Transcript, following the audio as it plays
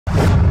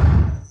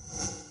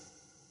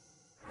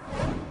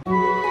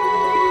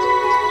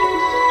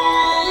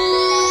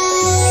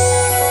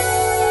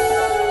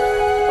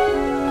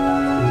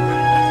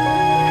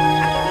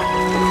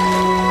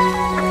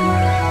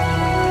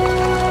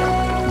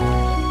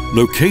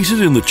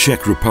Located in the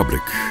Czech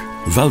Republic,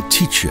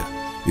 Valtice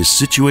is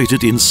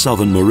situated in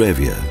Southern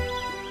Moravia,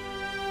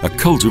 a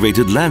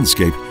cultivated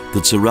landscape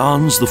that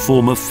surrounds the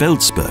former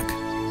Feldsberg.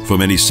 For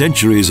many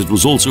centuries it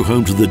was also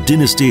home to the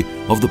dynasty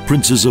of the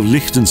princes of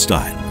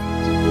Liechtenstein.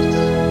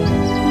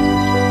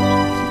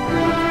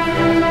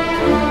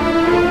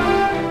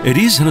 It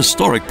is an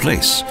historic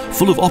place,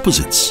 full of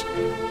opposites,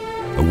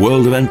 a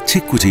world of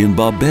antiquity and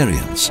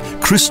barbarians,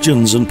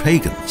 Christians and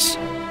pagans.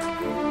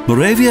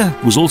 Moravia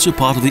was also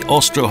part of the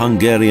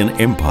Austro-Hungarian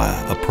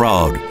Empire, a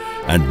proud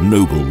and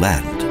noble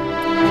land.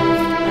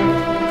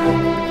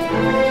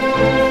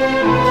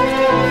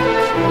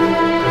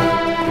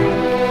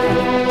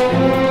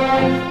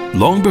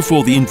 Long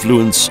before the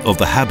influence of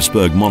the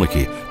Habsburg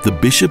monarchy, the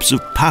bishops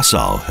of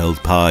Passau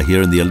held power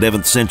here in the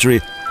 11th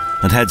century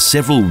and had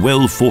several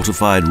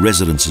well-fortified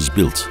residences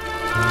built.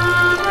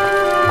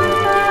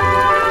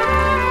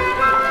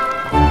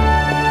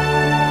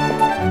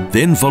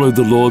 Then followed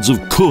the lords of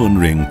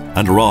Kurnring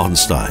and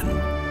Rahenstein.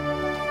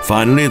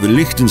 Finally, the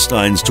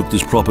Liechtensteins took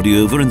this property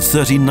over in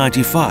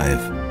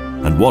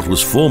 1395, and what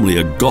was formerly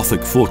a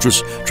Gothic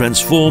fortress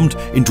transformed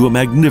into a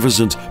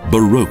magnificent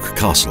Baroque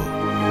castle.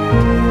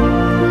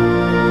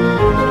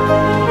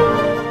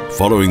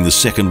 Following the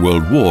Second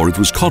World War, it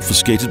was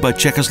confiscated by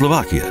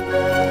Czechoslovakia.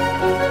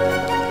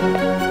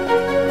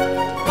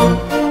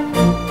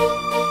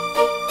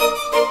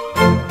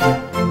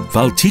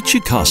 Valtice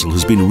Castle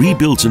has been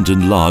rebuilt and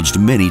enlarged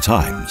many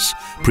times.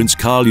 Prince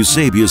Karl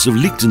Eusebius of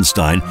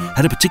Liechtenstein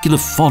had a particular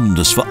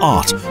fondness for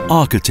art,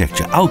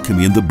 architecture,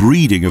 alchemy and the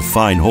breeding of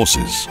fine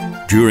horses.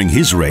 During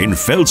his reign,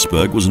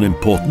 Feldsberg was an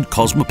important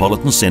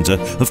cosmopolitan centre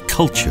of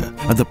culture,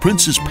 and the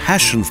prince's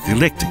passion for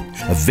collecting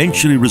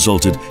eventually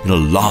resulted in a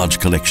large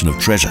collection of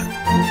treasure.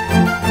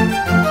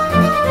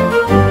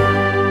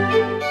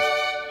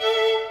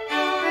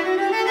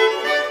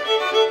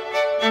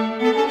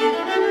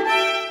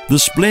 The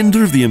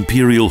splendour of the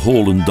imperial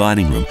hall and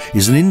dining room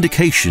is an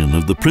indication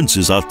of the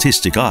prince's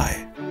artistic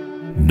eye.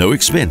 No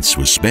expense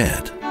was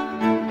spared.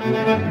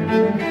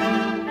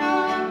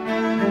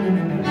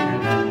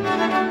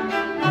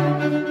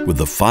 With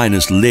the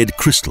finest lead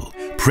crystal,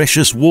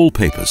 precious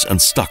wallpapers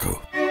and stucco.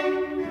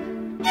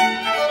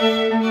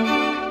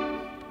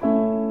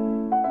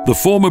 The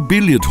former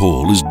billiard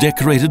hall is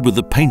decorated with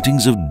the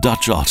paintings of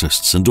Dutch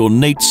artists, and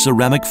ornate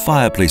ceramic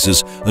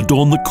fireplaces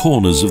adorn the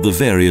corners of the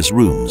various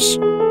rooms.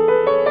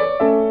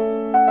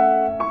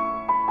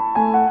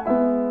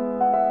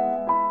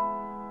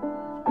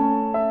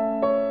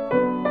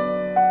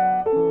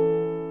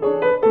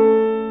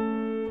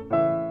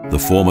 The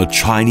former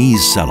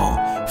Chinese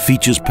salon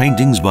features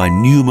paintings by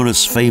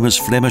numerous famous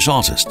Flemish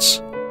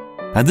artists,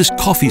 and this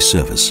coffee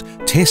service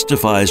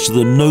testifies to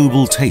the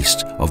noble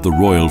taste of the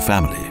royal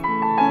family.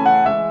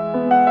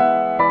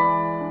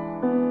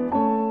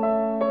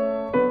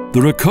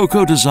 The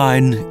Rococo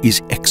design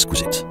is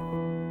exquisite.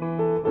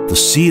 The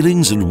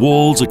ceilings and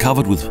walls are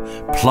covered with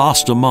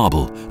plaster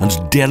marble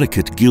and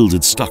delicate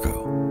gilded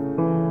stucco.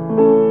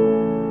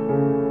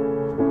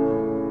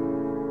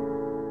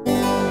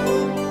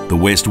 The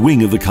west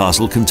wing of the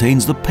castle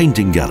contains the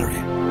painting gallery.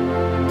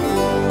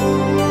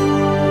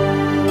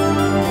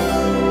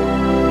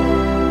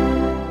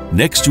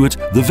 Next to it,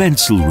 the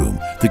Wenzel room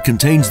that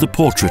contains the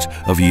portrait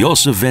of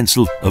Joseph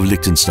Wenzel of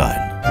Liechtenstein.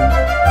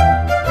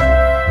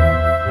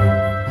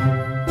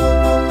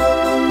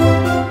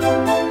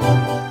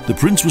 The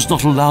prince was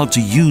not allowed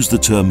to use the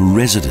term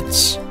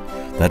residence.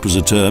 That was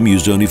a term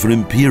used only for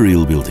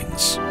imperial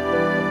buildings.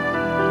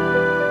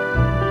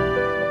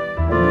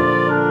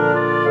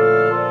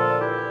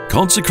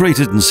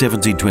 Consecrated in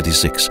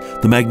 1726,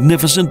 the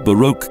magnificent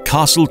Baroque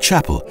castle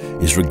chapel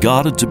is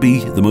regarded to be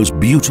the most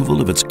beautiful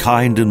of its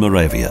kind in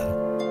Moravia.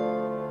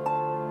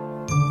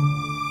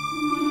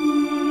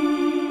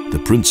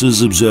 The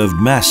princes observed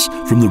Mass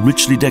from the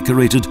richly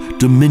decorated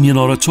Dominion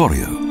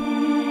Oratorio.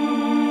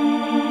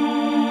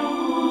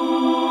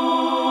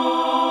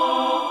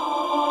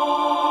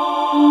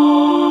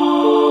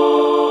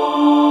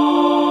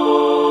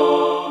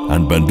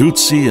 And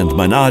Banduzzi and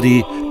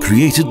Mainardi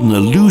created an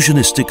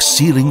illusionistic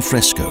ceiling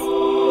fresco.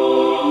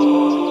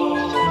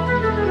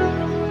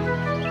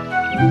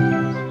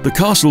 The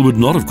castle would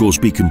not, of course,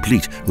 be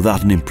complete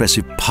without an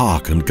impressive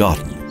park and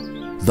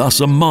garden. Thus,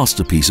 a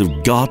masterpiece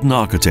of garden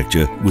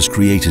architecture was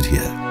created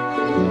here.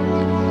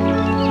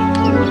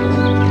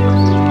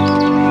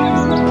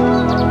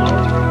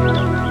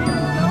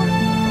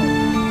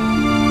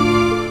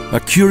 A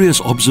curious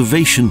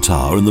observation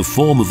tower in the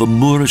form of a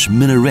Moorish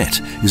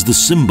minaret is the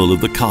symbol of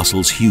the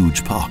castle's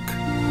huge park.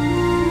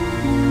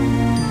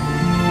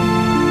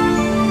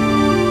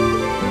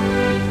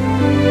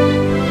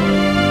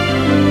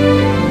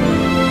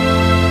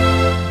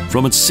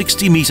 From its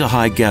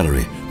 60-metre-high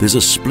gallery, there's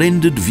a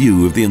splendid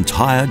view of the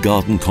entire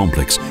garden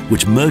complex,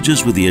 which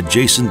merges with the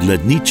adjacent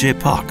Lednice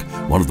Park,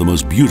 one of the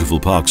most beautiful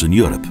parks in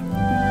Europe.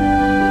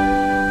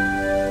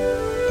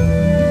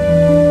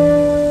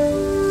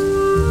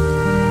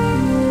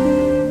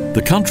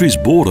 The country's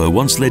border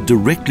once led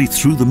directly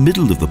through the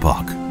middle of the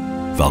park.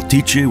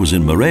 Valtice was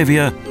in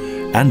Moravia,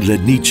 and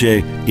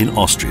Lednice in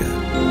Austria.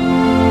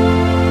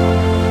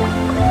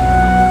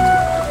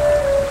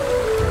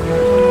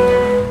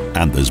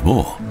 And there's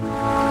more.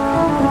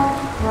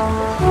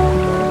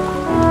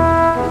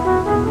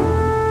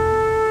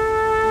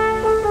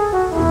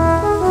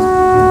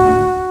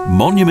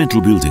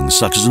 Monumental buildings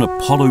such as an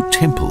Apollo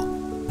temple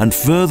and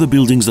further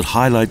buildings that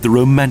highlight the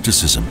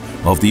Romanticism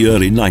of the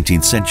early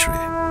 19th century.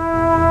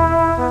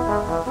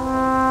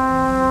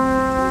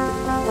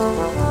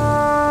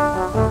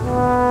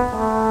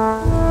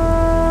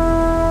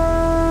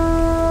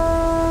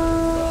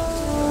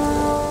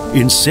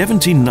 In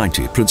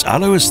 1790, Prince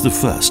Alois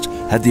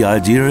I had the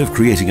idea of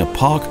creating a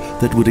park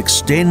that would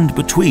extend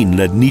between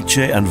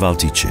Lednice and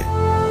Valtice.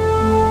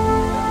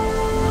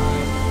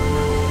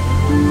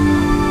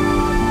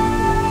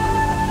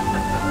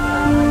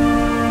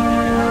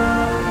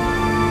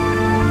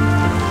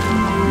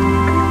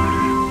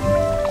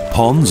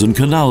 Ponds and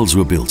canals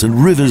were built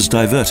and rivers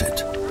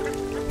diverted.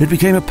 It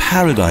became a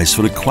paradise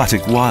for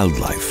aquatic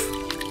wildlife.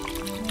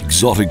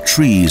 Exotic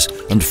trees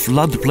and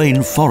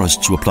floodplain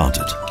forests were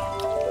planted,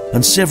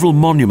 and several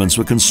monuments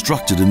were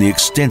constructed in the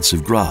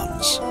extensive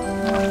grounds.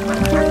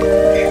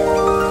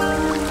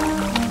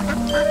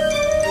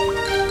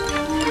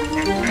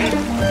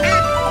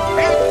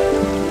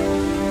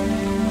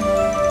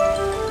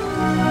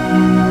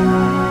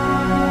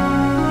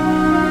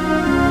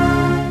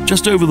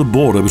 Just over the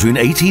border between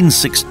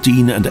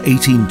 1816 and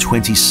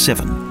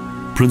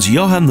 1827, Prince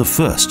Johann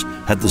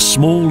I had the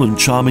small and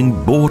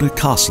charming border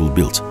castle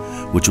built,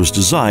 which was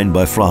designed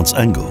by Franz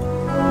Engel.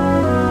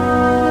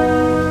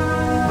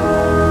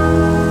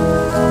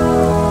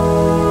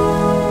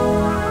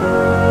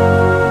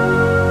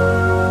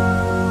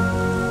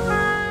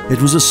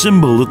 It was a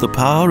symbol that the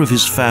power of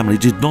his family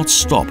did not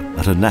stop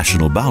at a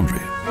national boundary.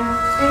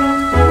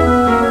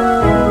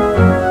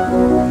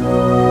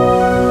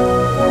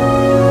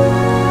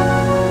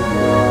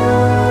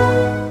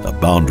 A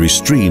boundary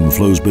stream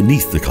flows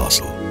beneath the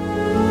castle.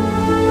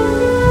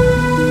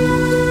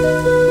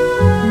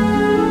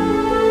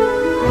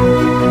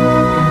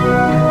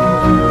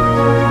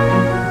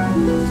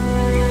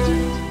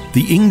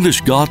 The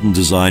English garden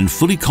design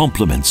fully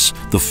complements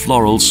the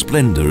floral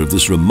splendour of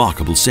this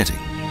remarkable setting.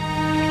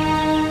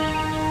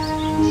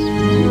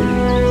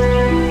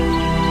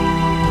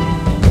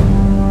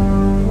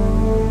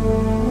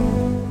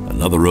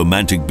 Another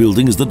romantic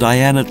building is the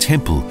Diana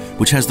Temple,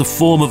 which has the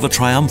form of a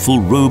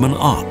triumphal Roman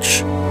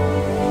arch.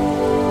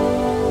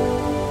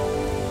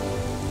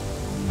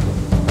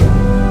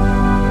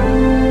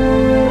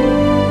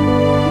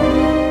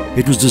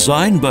 It was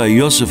designed by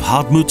Josef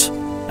Hardtmuth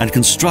and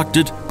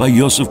constructed by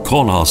Josef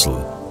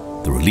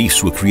Kornhassel. The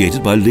reliefs were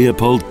created by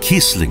Leopold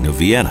Kiesling of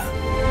Vienna.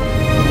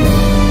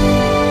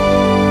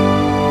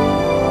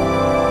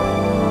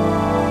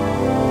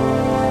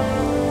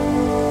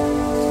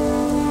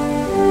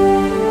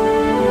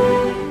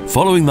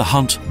 Following the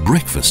hunt,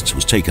 breakfast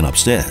was taken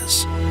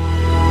upstairs.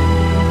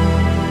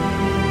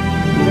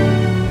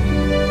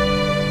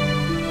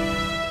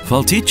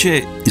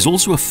 Valtice is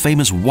also a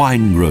famous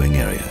wine-growing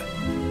area.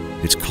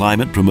 Its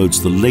climate promotes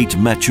the late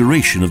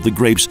maturation of the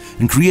grapes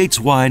and creates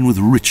wine with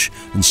rich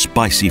and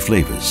spicy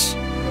flavors.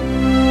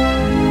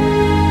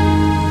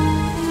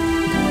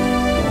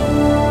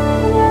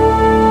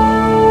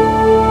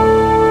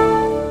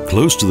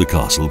 Close to the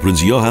castle,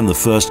 Prince Johann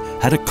I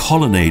had a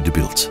colonnade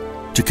built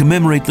to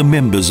commemorate the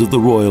members of the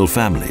royal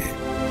family.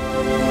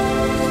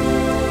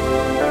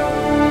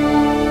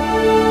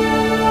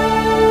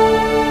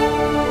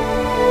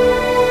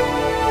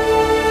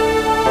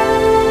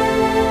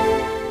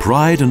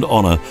 Pride and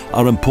honor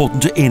are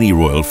important to any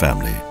royal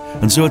family,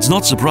 and so it's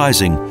not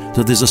surprising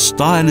that there's a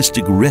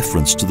stylistic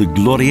reference to the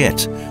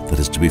gloriette that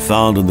is to be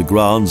found in the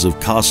grounds of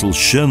Castle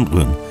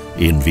Schönbrunn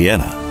in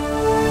Vienna.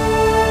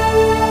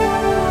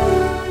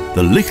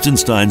 The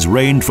Liechtensteins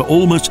reigned for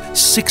almost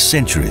 6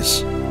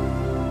 centuries.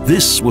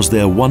 This was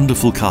their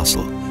wonderful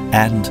castle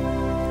and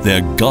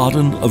their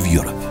Garden of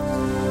Europe.